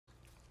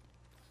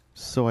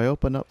So I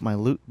open up my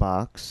loot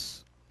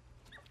box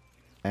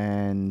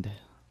and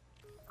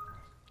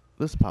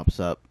this pops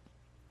up.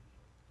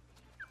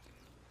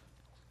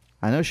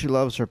 I know she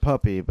loves her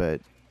puppy, but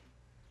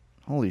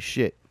holy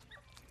shit.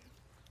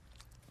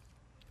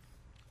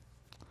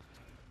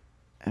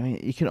 I mean,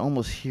 you can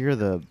almost hear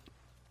the,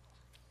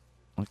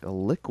 like, a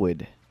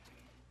liquid.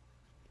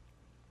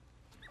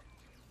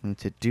 And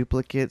it's a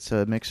duplicate,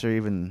 so it makes her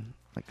even,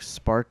 like,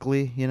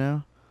 sparkly, you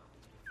know?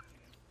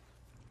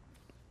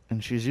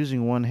 And she's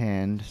using one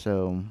hand,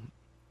 so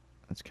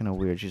that's kind of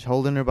weird. She's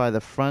holding her by the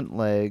front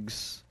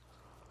legs.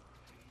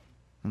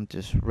 I'm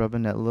just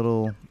rubbing that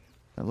little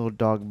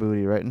dog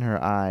booty right in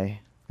her eye,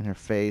 in her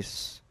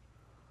face.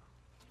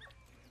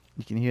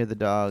 You can hear the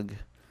dog.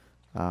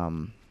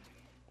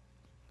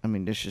 I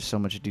mean, there's just so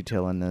much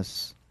detail in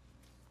this.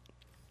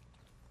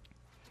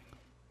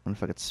 I wonder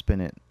if I could spin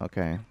it.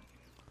 Okay.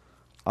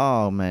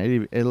 Oh,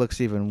 man. It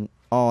looks even...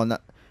 Oh,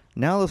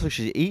 now it looks like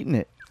she's eating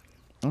it.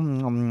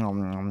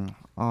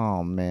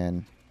 Oh,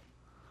 man.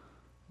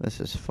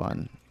 This is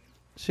fun.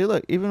 See,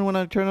 look. Even when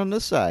I turn on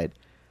this side,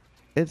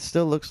 it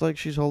still looks like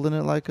she's holding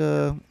it like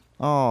a...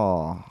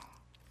 Oh.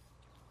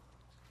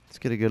 Let's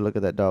get a good look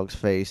at that dog's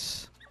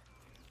face.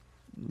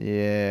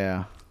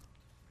 Yeah.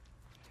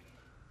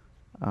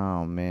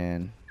 Oh,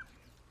 man.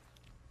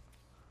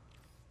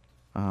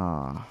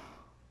 Ah.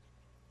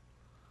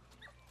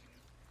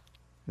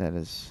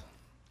 That's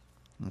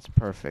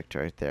perfect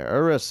right there.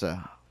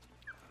 Orisa.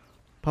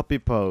 Puppy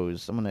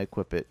pose. I'm going to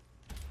equip it.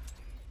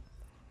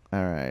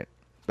 Alright.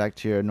 Back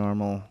to your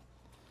normal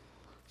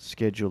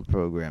scheduled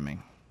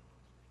programming.